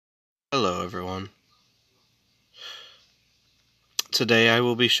Hello everyone. Today I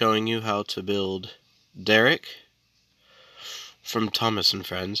will be showing you how to build Derek from Thomas and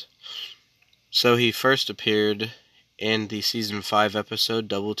Friends. So he first appeared in the Season 5 episode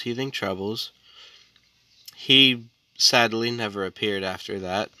Double Teething Troubles. He sadly never appeared after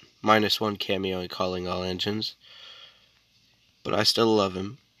that, -1 cameo in Calling All Engines. But I still love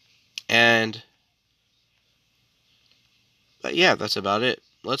him. But yeah, that's about it.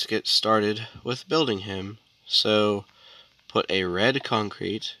 Let's get started with building him. So put a red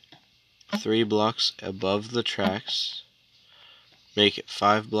concrete 3 blocks above the tracks. Make it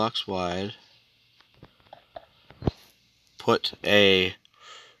 5 blocks wide. Put a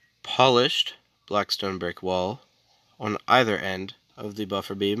polished blackstone brick wall on either end of the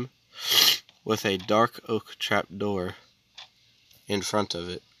buffer beam with a dark oak trapdoor in front of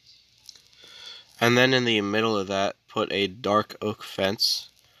it. And then in the middle of that, put a dark oak fence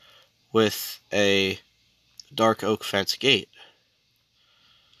with a dark oak fence gate.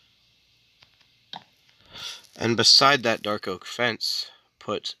 And beside that dark oak fence,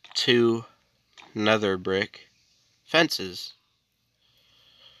 put 2 nether brick fences.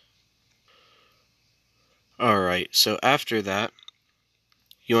 Alright, so after that,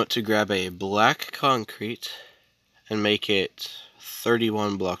 you want to grab a black concrete and make it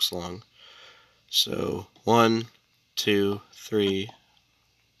 31 blocks long. So 1, 2, 3,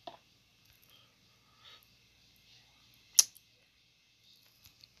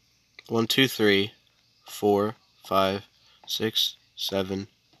 1, 2, 3, 4, 5, 6, 7,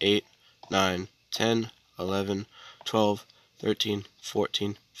 8, 9, 10, 11, 12, 13,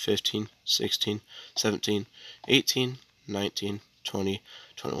 14, 15, 16, 17, 18, 19, 20,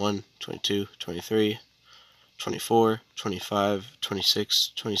 21, 22, 23, 24, 25,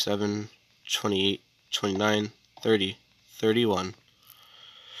 26, 27, 28, 29, 30, 31.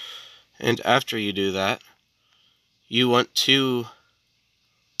 And after you do that, you want to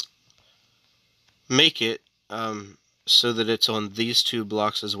make it so that it's on these 2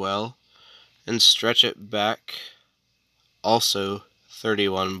 blocks as well, and stretch it back also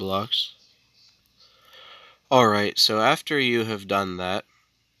 31 blocks. Alright, so after you have done that,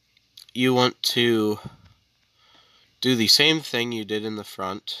 you want to do the same thing you did in the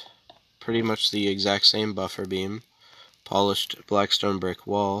front, pretty much the exact same buffer beam, polished blackstone brick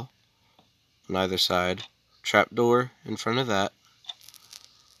wall on either side, trapdoor in front of that,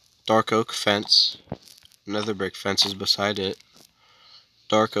 dark oak fence, nether brick fences beside it,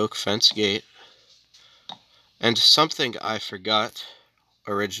 dark oak fence gate, and something I forgot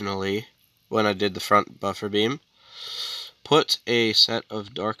originally when I did the front buffer beam, put a set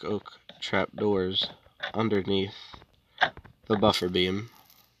of dark oak trapdoors underneath the buffer beam,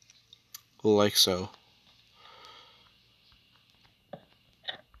 like so.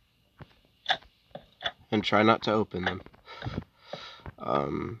 And try not to open them.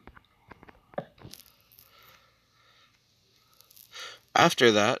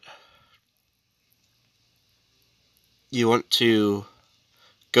 After that, you want to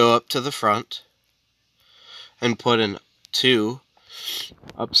go up to the front and put in 2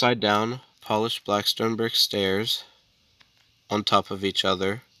 upside down polished blackstone brick stairs on top of each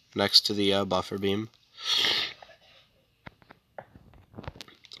other next to the buffer beam,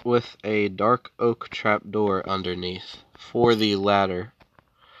 with a dark oak trapdoor underneath for the ladder.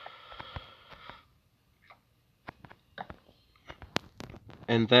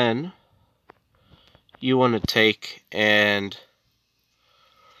 And then you want to take a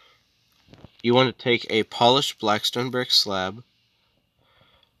polished blackstone brick slab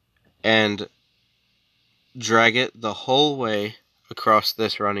and drag it the whole way across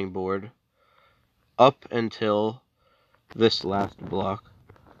this running board up until this last block.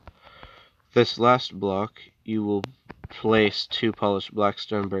 This last block you will place 2 polished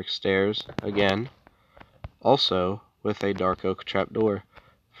blackstone brick stairs again, also with a dark oak trapdoor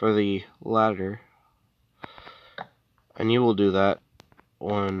for the ladder, and you will do that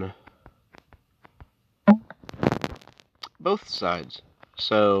on both sides.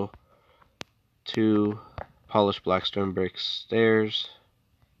 So 2 polished blackstone brick stairs,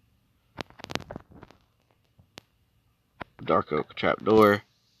 dark oak trapdoor,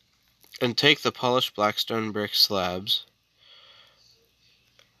 and take the polished blackstone brick slabs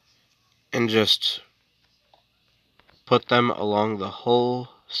and just put them along the whole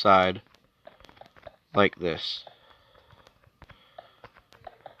side like this.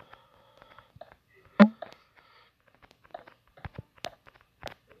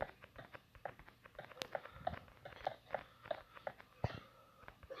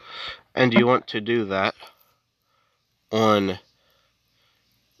 And you want to do that on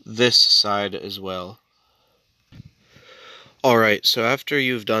this side as well. Alright, so after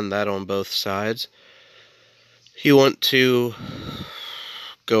you've done that on both sides, you want to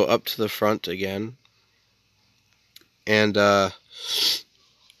go up to the front again and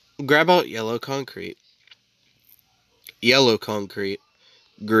grab out yellow concrete,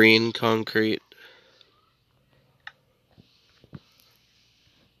 green concrete,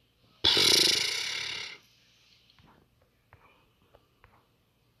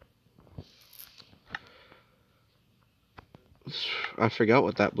 I forgot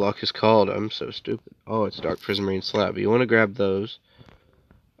what that block is called. I'm so stupid. Oh, it's dark prismarine slab. You want to grab those.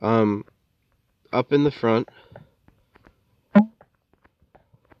 Up in the front,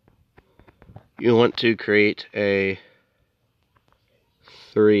 you want to create a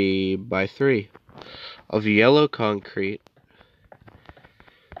 3x3 of yellow concrete.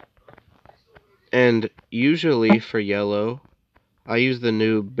 And usually for yellow, I use the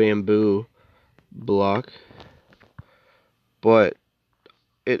new bamboo block, but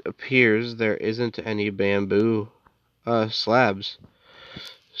it appears there isn't any bamboo slabs.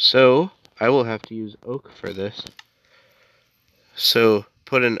 So I will have to use oak for this. So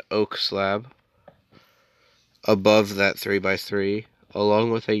put an oak slab above that 3x3 along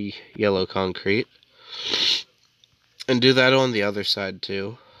with a yellow concrete. And do that on the other side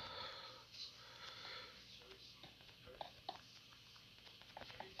too.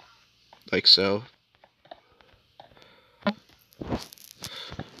 Like so.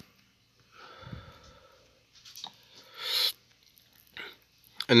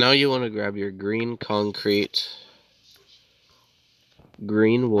 And now you want to grab your green concrete,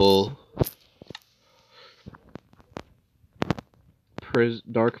 green wool,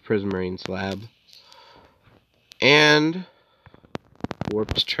 dark prismarine slab, and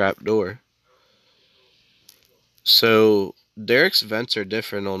warped trapdoor. So Derek's vents are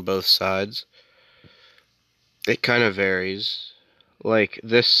different on both sides. It kind of varies. Like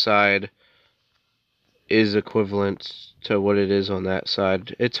this side is equivalent to what it is on that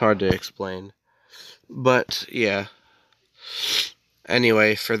side. It's hard to explain. But yeah.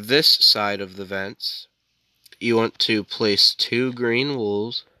 Anyway, for this side of the vents, you want to place 2 green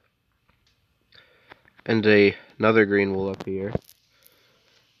wools and another green wool up here.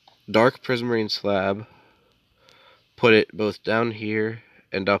 Dark prismarine slab. Put it both down here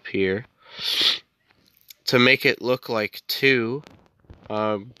and up here to make it look like two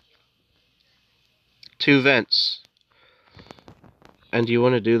vents. And you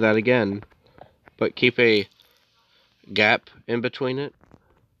want to do that again, but keep a gap in between it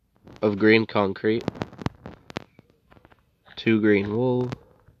of green concrete, 2 green wool,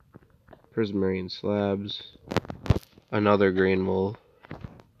 prismarine slabs, another green wool,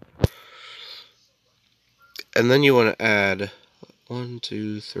 and then you want to add 1,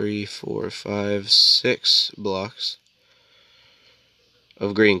 2, 3, 4, 5, 6 blocks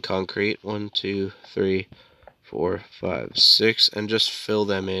of green concrete. 1, 2, 3, 4, 5, 6, and just fill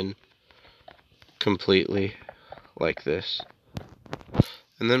them in completely like this.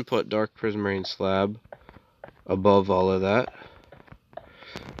 And then put dark prismarine slab above all of that.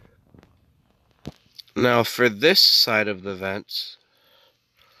 Now for this side of the vents,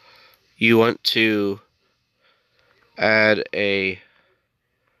 you want to add a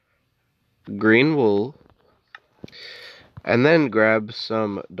green wool and then grab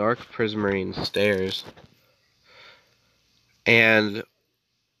some dark prismarine stairs and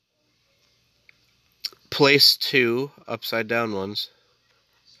place 2 upside down ones.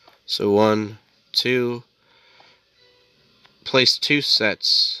 So 1, 2, place 2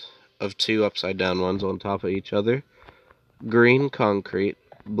 sets of 2 upside down ones on top of each other. Green concrete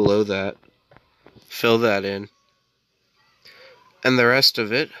below that, fill that in, and the rest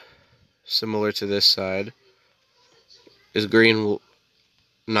of it, similar to this side, is green wool,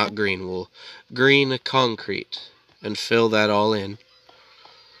 not green wool, green concrete, and fill that all in.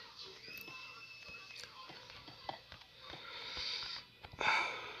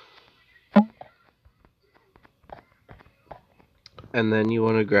 And then you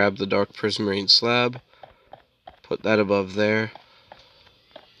want to grab the dark prismarine slab, put that above there.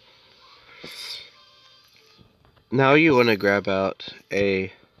 Now you want to grab out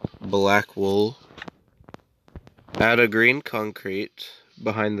a black wool, add a green concrete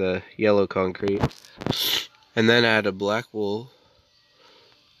behind the yellow concrete, and then add a black wool,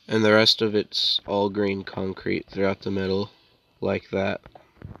 and the rest of it's all green concrete throughout the middle, like that.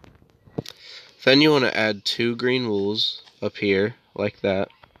 Then you want to add 2 green wools up here, like that.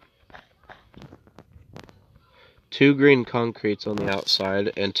 2 green concretes on the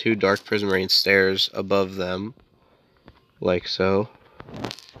outside, and 2 dark prismarine stairs above them, like so.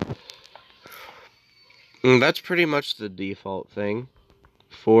 And that's pretty much the default thing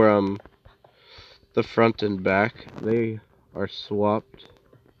for the front and back. They are swapped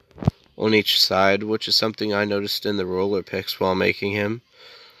on each side, which is something I noticed in the roller picks while making him.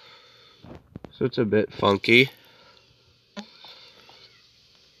 So it's a bit funky.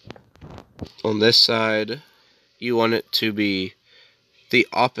 On this side, you want it to be the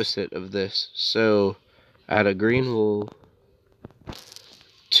opposite of this. So add a green wool,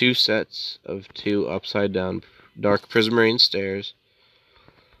 2 sets of 2 upside down dark prismarine stairs,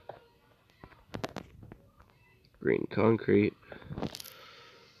 green concrete,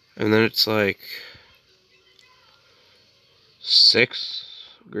 and then it's like 6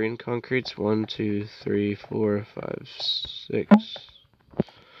 green concretes. 1, 2, 3, 4, 5, 6.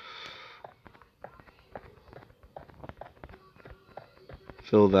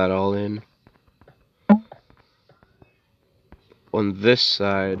 Fill that all in. On this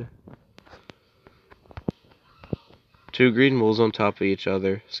side, 2 green wools on top of each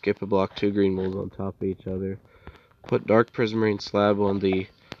other. Skip a block, 2 green wools on top of each other. Put dark prismarine slab on the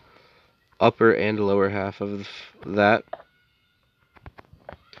upper and lower half of that.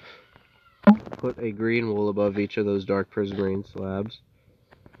 Put a green wool above each of those dark prismarine slabs.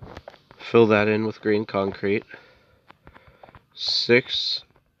 Fill that in with green concrete. 6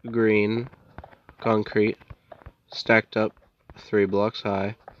 green concrete stacked up 3 blocks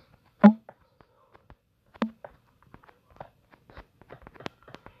high.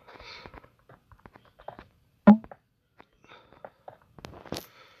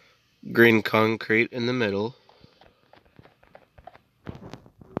 Green concrete in the middle.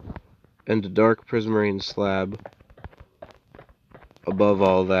 And a dark prismarine slab above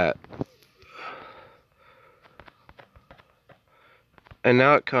all that. And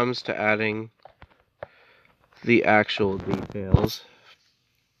now it comes to adding the actual details.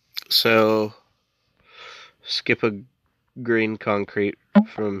 So skip a green concrete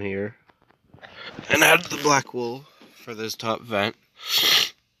from here and add the black wool for this top vent.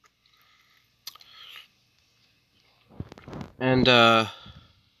 And add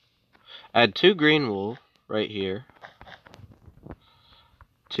 2 green wool right here,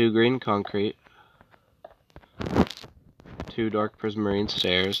 2 green concrete, 2 dark prismarine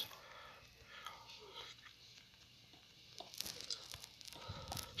stairs,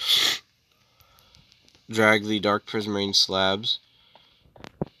 drag the dark prismarine slabs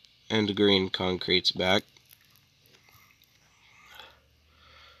and green concretes back.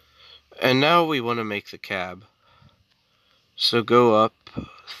 And now we want to make the cab. So go up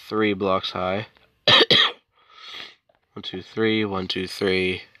 3 blocks high. 1, 2, 3, 1, 2,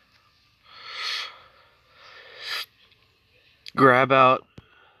 3. Grab out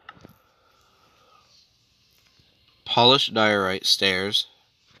polished diorite stairs,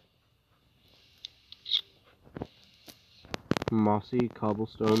 mossy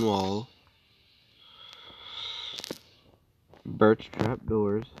cobblestone wall, birch trap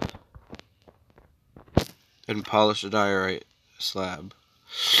doors, and polished diorite slab.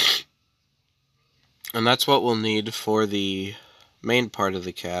 And that's what we'll need for the main part of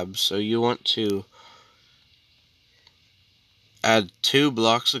the cab. So you want to add 2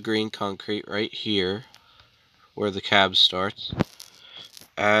 blocks of green concrete right here where the cab starts.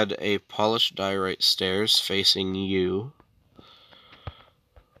 Add a polished diorite stairs facing you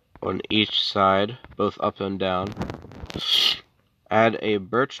on each side, both up and down. Add a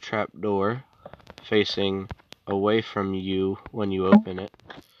birch trap door facing away from you when you open it.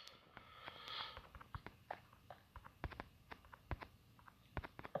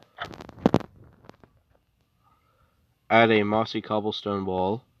 Add a mossy cobblestone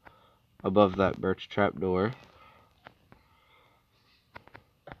wall above that birch trap door.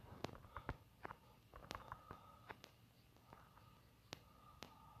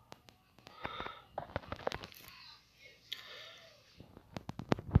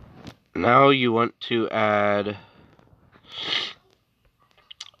 Now you want to add,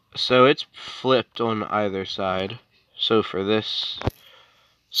 so it's flipped on either side. So for this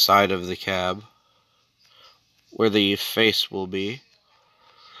side of the cab, where the face will be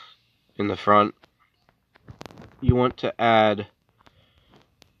in the front, you want to add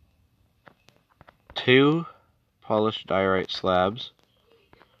 2 polished diorite slabs,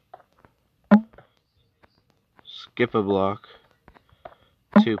 skip a block,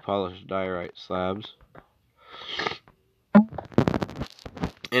 2 polished diorite slabs.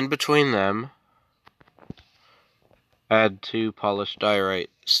 In between them, add 2 polished diorite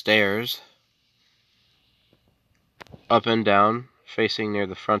stairs, up and down, facing near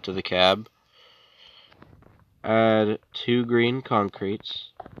the front of the cab. Add 2 green concretes,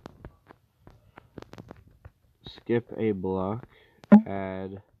 skip a block,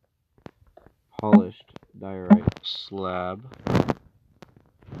 add polished diorite slab.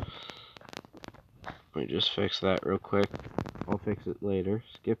 Let me just fix that real quick. I'll fix it later.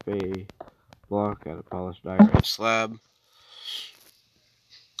 Skip a block, add a polished diorite slab.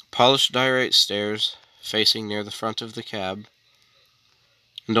 Polished diorite stairs facing near the front of the cab.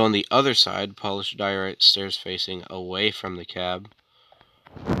 And on the other side, polished diorite stairs facing away from the cab.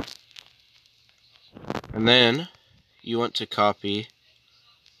 And then you want to copy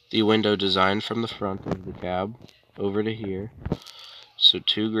the window design from the front of the cab over to here. So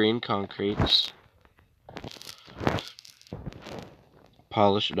 2 green concretes,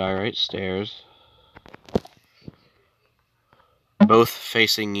 polished diorite stairs, both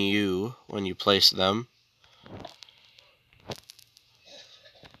facing you when you place them.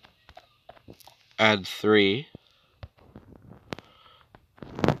 Add 3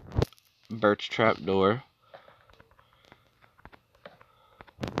 birch trap door.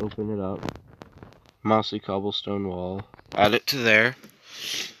 Open it up. Mossy cobblestone wall. Add it to there.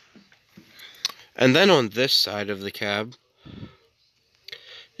 And then on this side of the cab,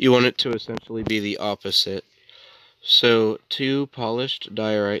 you want it to essentially be the opposite. So 2 polished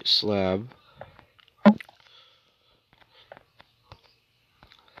diorite slab.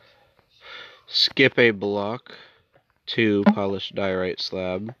 Skip a block, 2 polished diorite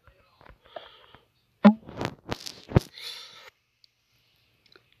slab.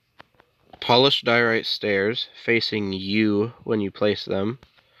 Polished diorite stairs facing you when you place them.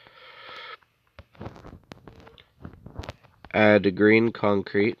 Add green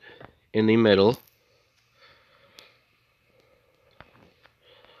concrete in the middle.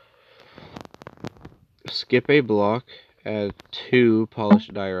 Skip a block, add 2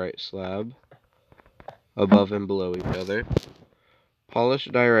 polished diorite slab above and below each other.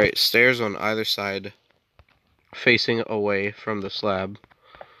 Polished diorite stairs on either side facing away from the slab.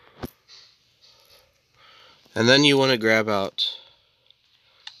 And then you want to grab out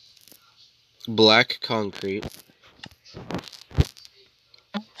black concrete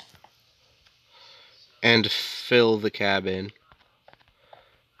and fill the cab in.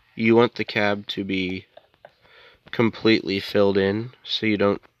 You want the cab to be completely filled in so you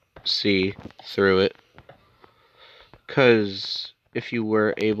don't see through it. Because if you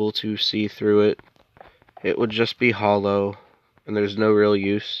were able to see through it, it would just be hollow, and there's no real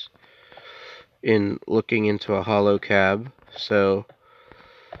use in looking into a hollow cab. So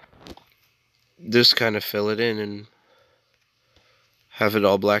just kind of fill it in and have it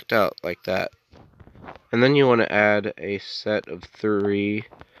all blacked out like that. And then you want to add a set of 3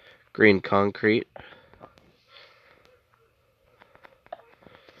 green concrete.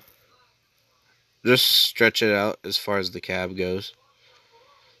 Just stretch it out as far as the cab goes.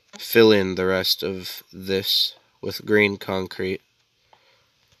 Fill in the rest of this with green concrete.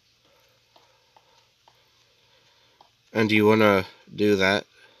 And you want to do that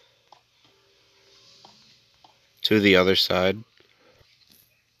to the other side.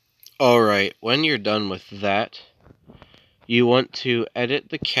 Alright, when you're done with that, you want to edit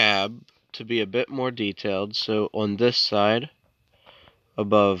the cab to be a bit more detailed. So on this side,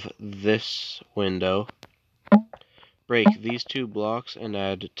 above this window, break these 2 blocks and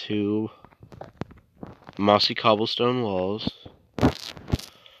add 2 mossy cobblestone walls.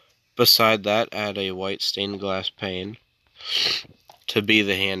 Beside that, add a white stained glass pane to be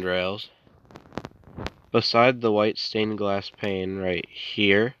the handrails. Beside the white stained glass pane right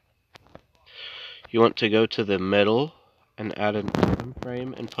here, you want to go to the middle and add an item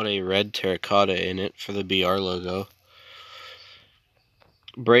frame and put a red terracotta in it for the BR logo.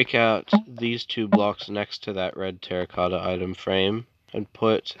 Break out these 2 blocks next to that red terracotta item frame and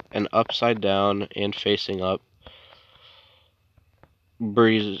put an upside down and facing up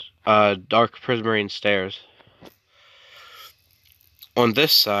dark prismarine stairs. On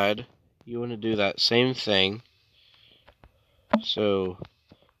this side, you want to do that same thing. So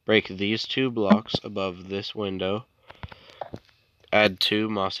break these 2 blocks above this window. Add 2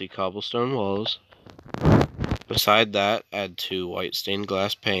 mossy cobblestone walls. Beside that, add 2 white stained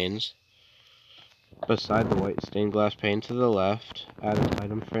glass panes. Beside the white stained glass pane to the left, add an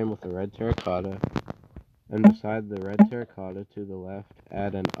item frame with a red terracotta. And beside the red terracotta to the left,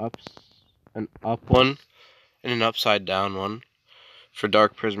 add an up one and an upside down one for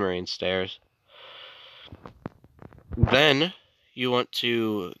dark prismarine stairs. Then you want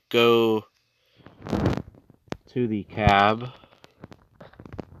to go to the cab,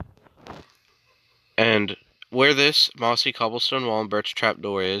 and where this mossy cobblestone wall and birch trap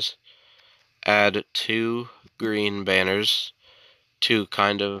door is, add 2 green banners to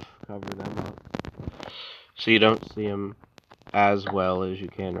kind of cover them up. so you don't see them as well as you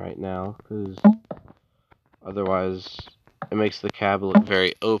can right now, because otherwise it makes the cab look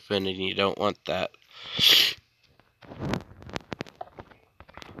very open and you don't want that.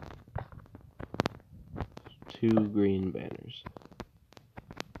 Two green banners,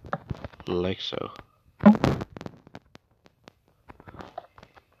 like so.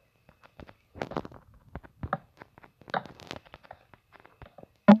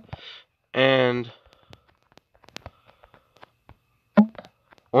 And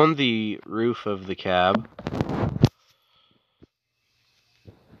on the roof of the cab,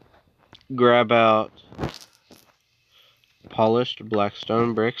 grab out polished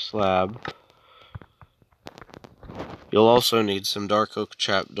blackstone brick slab. You'll also need some dark oak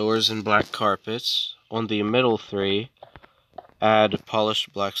trapdoors and black carpets. On the middle three, add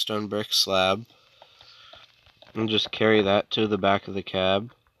polished blackstone brick slab, and just carry that to the back of the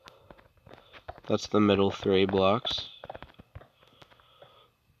cab. That's the middle three blocks.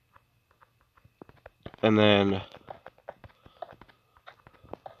 And then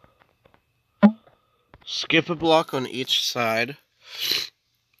skip a block on each side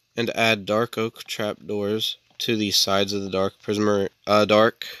and add dark oak trapdoors to the sides of the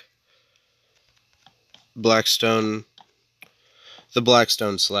dark blackstone, the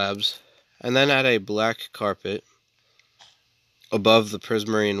blackstone slabs. And then add a black carpet above the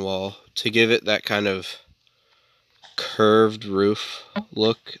prismarine wall to give it that kind of curved roof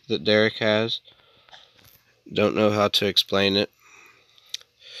look that Derek has. Don't know how to explain it.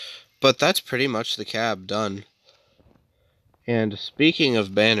 But that's pretty much the cab done. And speaking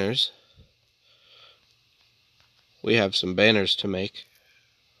of banners, we have some banners to make.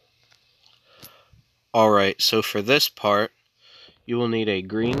 Alright, so for this part, you will need a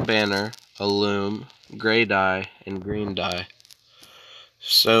green banner, a loom, gray dye, and green dye.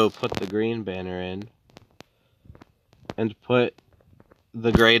 So put the green banner in, and put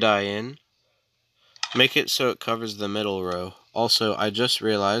the gray dye in. Make it so it covers the middle row. Also, I just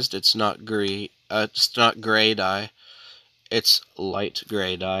realized it's not gray dye, it's light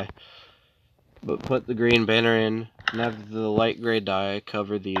gray dye. But put the green banner in, and have the light gray dye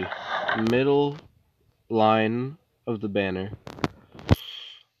cover the middle line of the banner.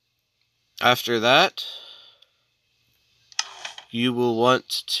 After that, you will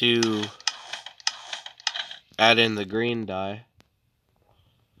want to add in the green dye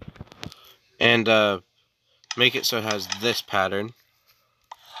and make it so it has this pattern.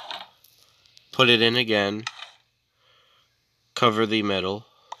 Put it in again, cover the middle,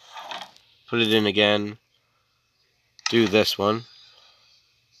 put it in again, do this one,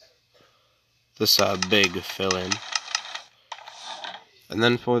 this big fill in. And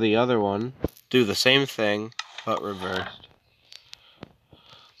then for the other one, do the same thing, but reversed.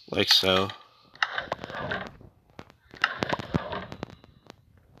 Like so.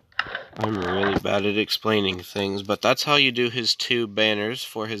 I'm really bad at explaining things, but that's how you do his two banners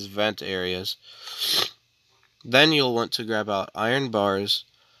for his vent areas. Then you'll want to grab out iron bars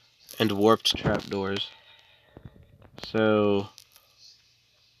and warped trapdoors. So,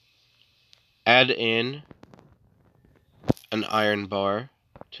 add in an iron bar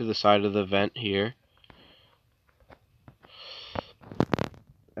to the side of the vent here.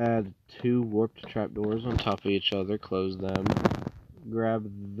 Add two warped trapdoors on top of each other, close them.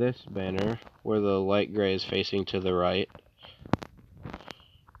 Grab this banner where the light gray is facing to the right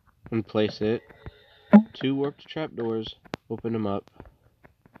and place it. Two warped trapdoors, open them up,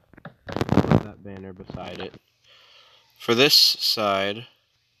 put that banner beside it. For this side,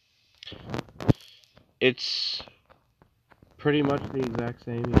 it's pretty much the exact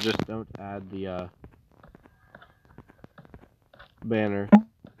same, you just don't add the banner.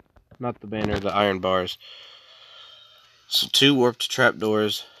 Not the banner, the iron bars. So two warped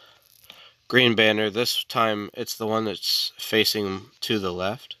trapdoors, green banner. This time it's the one that's facing to the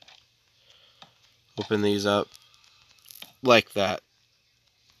left. Open these up like that.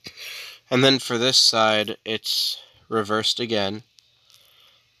 And then for this side, it's reversed again.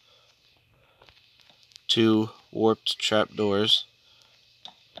 Two warped trapdoors,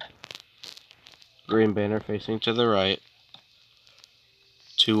 green banner facing to the right.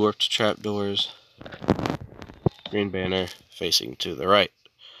 Two warped trapdoors, green banner facing to the right.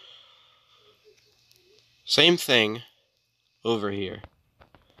 Same thing over here.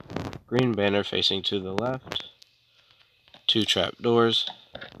 Green banner facing to the left, two trapdoors,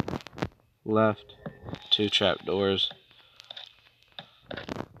 left, two trapdoors,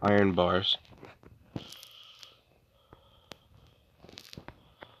 iron bars.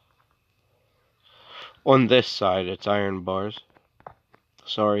 On this side, it's iron bars.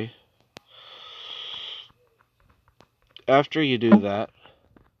 Sorry. After you do that,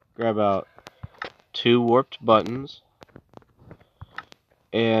 grab out 2 warped buttons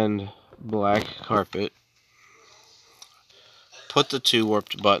and black carpet. Put the 2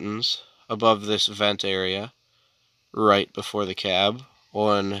 warped buttons above this vent area, right before the cab,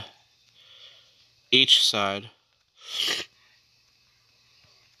 on each side.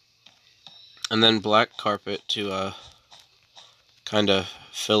 And then black carpet to kind of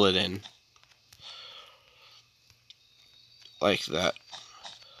fill it in. Like that.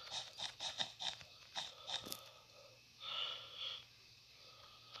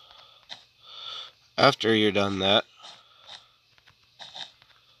 After you're done that,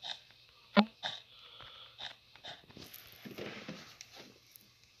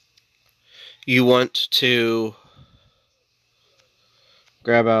 you want to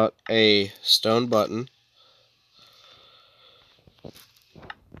grab out a stone button,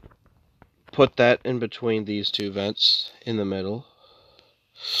 put that in between these 2 vents in the middle,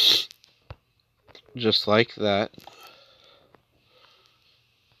 just like that.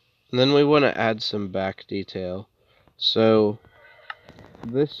 And then we want to add some back detail. So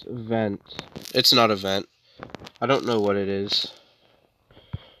this vent, it's not a vent, I don't know what it is,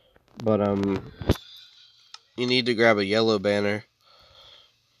 but you need to grab a yellow banner,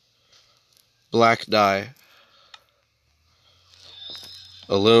 black dye,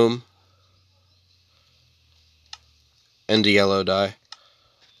 a loom, and a yellow dye.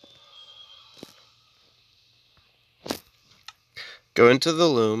 Go into the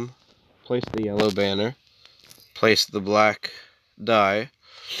loom, place the yellow banner, place the black dye,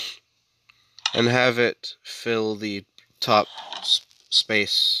 and have it fill the top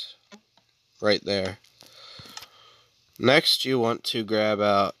space right there. Next, you want to grab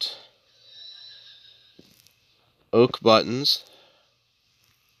out oak buttons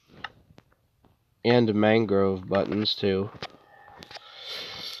and mangrove buttons too.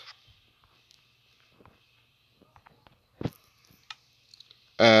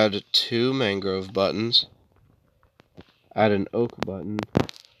 Add 2 mangrove buttons, add an oak button,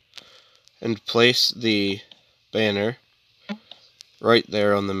 and place the banner right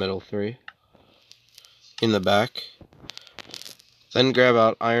there on the middle 3 in the back. Then grab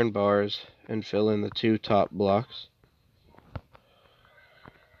out iron bars and fill in the 2 top blocks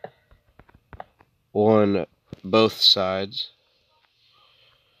on both sides.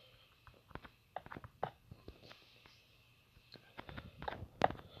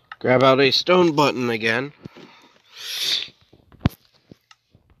 Grab out a stone button again,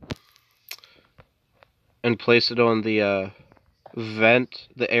 and place it on the vent,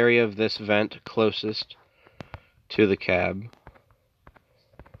 the area of this vent closest to the cab,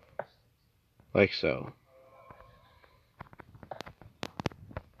 like so.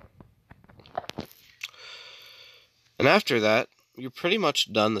 And after that, you're pretty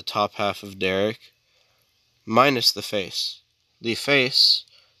much done the top half of Derek, minus the face. The face,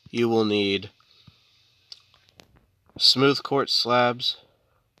 you will need smooth quartz slabs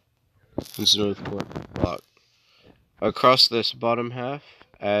and smooth quartz block. Across this bottom half,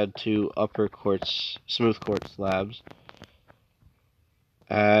 add 2 upper quartz, smooth quartz slabs.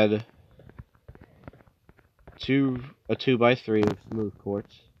 Add a 2x3 of smooth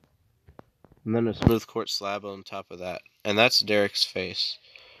quartz, and then a smooth quartz slab on top of that. And that's Derek's face.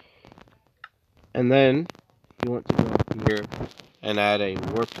 And then you want to go up here and add a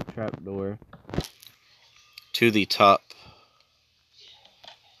warped trapdoor to the top,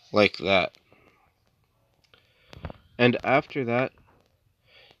 like that. And after that,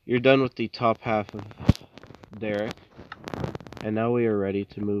 you're done with the top half of Derek, and now we are ready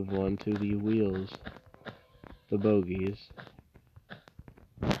to move on to the wheels, the bogies.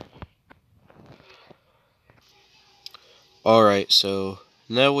 Alright, so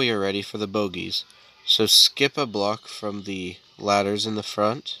now we are ready for the bogies. So skip a block from the ladders in the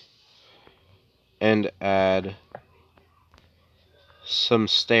front and add some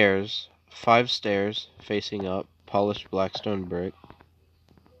stairs, 5 stairs facing up, polished blackstone brick.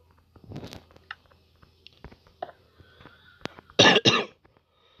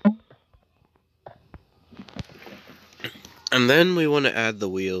 And then we want to add the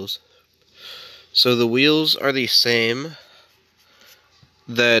wheels. So the wheels are the same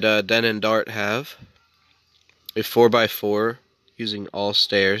that Den and Dart have. A 4x4 using all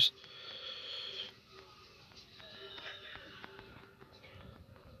stairs.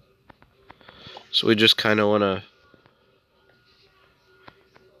 So we just kind of want to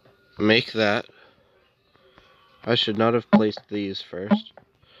make that. I should not have placed these first.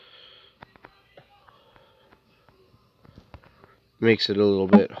 Makes it a little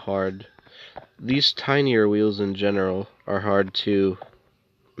bit hard. These tinier wheels in general are hard to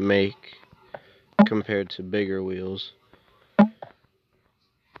make compared to bigger wheels.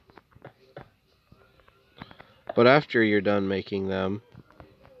 But after you're done making them,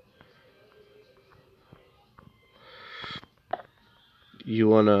 you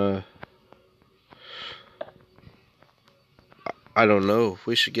wanna, I don't know,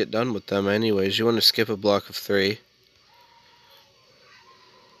 we should get done with them anyways. You wanna skip a block of 3.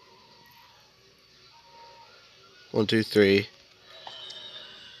 1, 2, 3.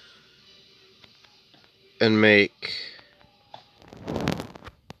 And make,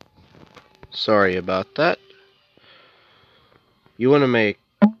 sorry about that. You wanna make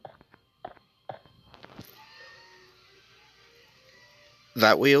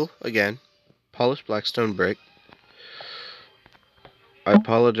that wheel again, polished blackstone brick. I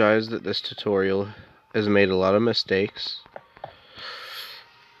apologize that this tutorial has made a lot of mistakes.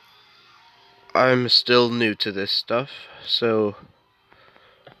 I'm still new to this stuff, so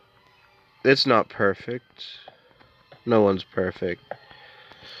it's not perfect. No one's perfect.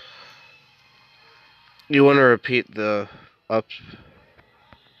 You want to repeat the up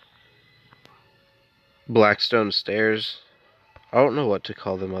blackstone stairs. I don't know what to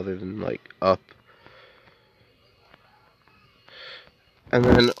call them other than like up. And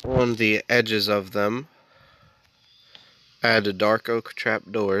then on the edges of them, add dark oak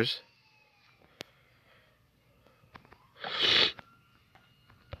trapdoors.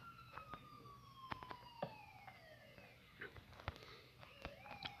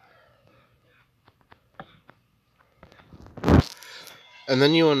 And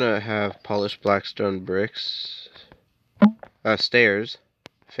then you want to have polished blackstone bricks, stairs,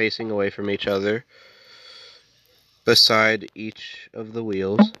 facing away from each other, beside each of the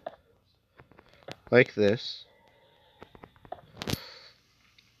wheels, like this.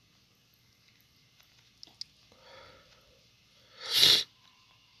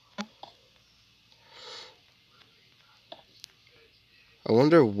 I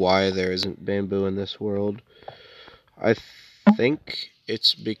wonder why there isn't bamboo in this world. I think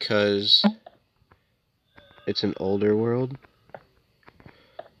it's because it's an older world.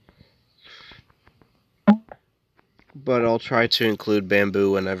 But I'll try to include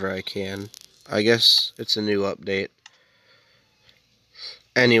bamboo whenever I can. I guess it's a new update.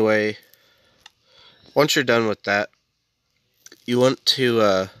 Anyway, once you're done with that, you want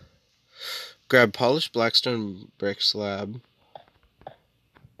to grab polished blackstone brick slab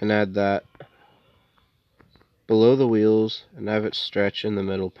and add that below the wheels and have it stretch in the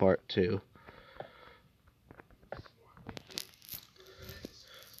middle part too.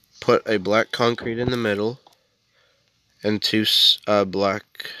 Put a black concrete in the middle and 2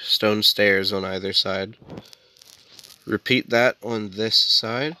 black stone stairs on either side. Repeat that on this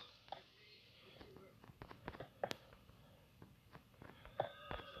side.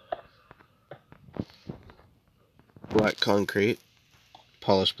 Black concrete,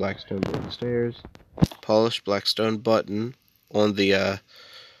 polished blackstone brick stairs, polished blackstone button on the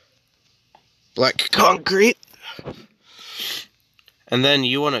black concrete. And then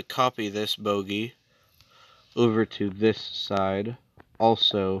you want to copy this bogey over to this side,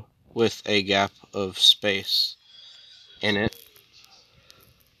 also with a gap of space in it.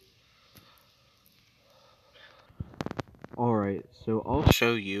 Alright, so I'll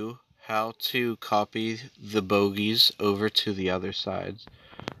show you how to copy the bogeys over to the other sides.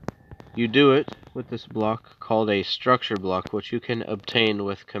 You do it with this block called a structure block, which you can obtain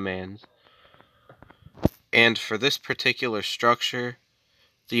with commands. And for this particular structure,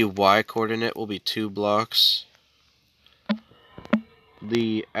 the Y coordinate will be 2 blocks.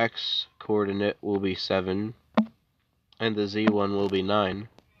 The X coordinate will be 7. And the Z one will be 9.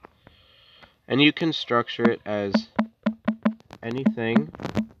 And you can structure it as anything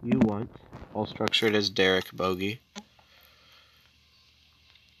you want. I'll structure it as Derek Bogey.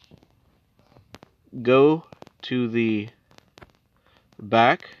 Go to the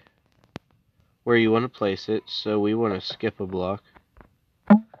back where you want to place it, so we want to skip a block.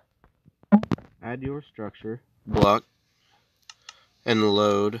 Add your structure block and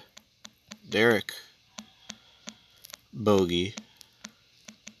load Derek Bogey.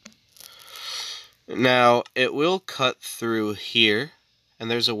 Now, it will cut through here, and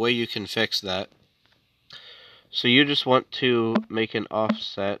there's a way you can fix that. So you just want to make an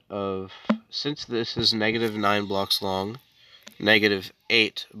offset of, since this is -9 blocks long,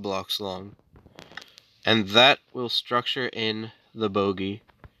 -8 blocks long. And that will structure in the bogey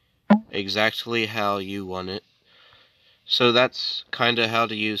exactly how you want it. So that's kinda how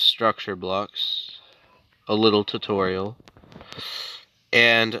to use structure blocks. A little tutorial.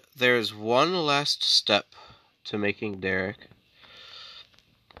 And there's one last step to making derrick,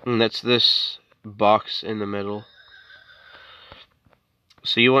 and that's this box in the middle.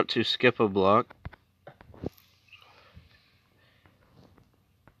 So you want to skip a block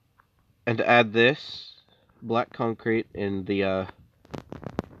and add this black concrete in the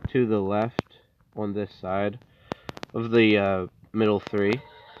to the left on this side of the middle three.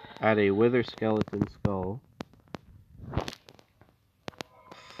 Add a wither skeleton skull,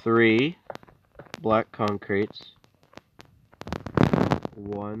 3 black concretes,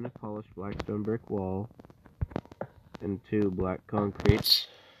 1 polished blackstone brick wall, and 2 black concretes.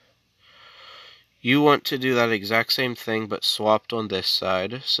 You want to do that exact same thing but swapped on this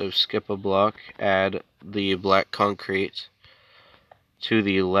side. So skip a block, add the black concrete to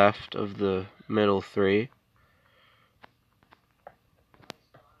the left of the middle 3.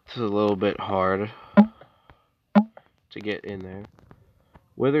 It's a little bit hard to get in there.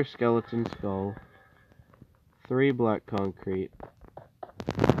 Wither skeleton skull, 3 black concrete,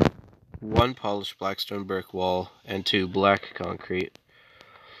 1 polished blackstone brick wall, and 2 black concrete.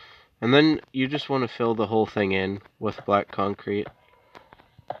 And then you just want to fill the whole thing in with black concrete,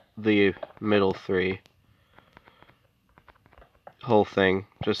 the middle 3. Whole thing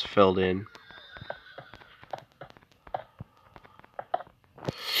just filled in.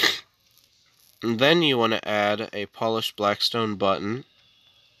 And then you want to add a polished blackstone button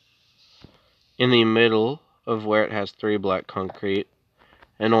in the middle of where it has 3 black concrete,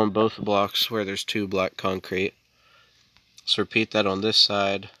 and on both blocks where there's 2 black concrete. So repeat that on this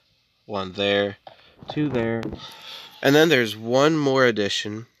side, 1 there, 2 there. And then there's one more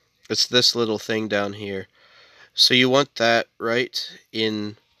addition. It's this little thing down here. So you want that right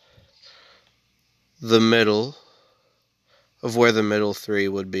in the middle of where the middle 3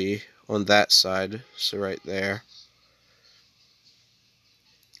 would be, on that side, so right there.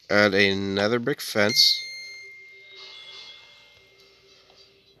 Add a nether brick fence.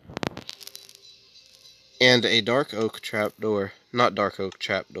 And a dark oak trapdoor. Not dark oak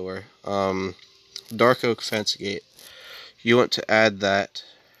trapdoor. Dark oak fence gate. You want to add that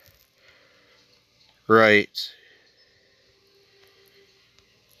right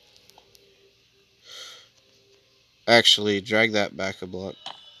actually drag that back a block.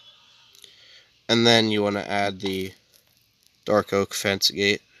 And then you want to add the dark oak fence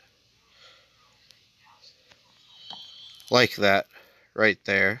gate. Like that. Right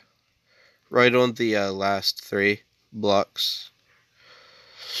there. Right on the last 3 blocks.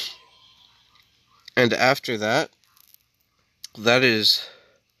 And after that, that is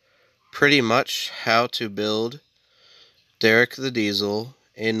pretty much how to build Derrick the Diesel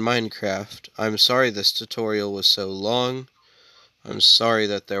in Minecraft. I'm sorry this tutorial was so long. I'm sorry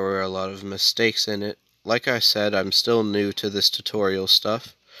that there were a lot of mistakes in it. Like I said, I'm still new to this tutorial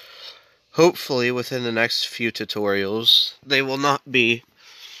stuff. Hopefully within the next few tutorials, they will not be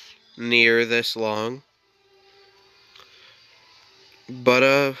near this long.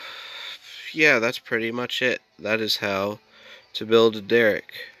 But yeah, that's pretty much it. That is how to build a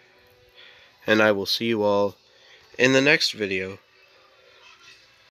derrick. And I will see you all in the next video.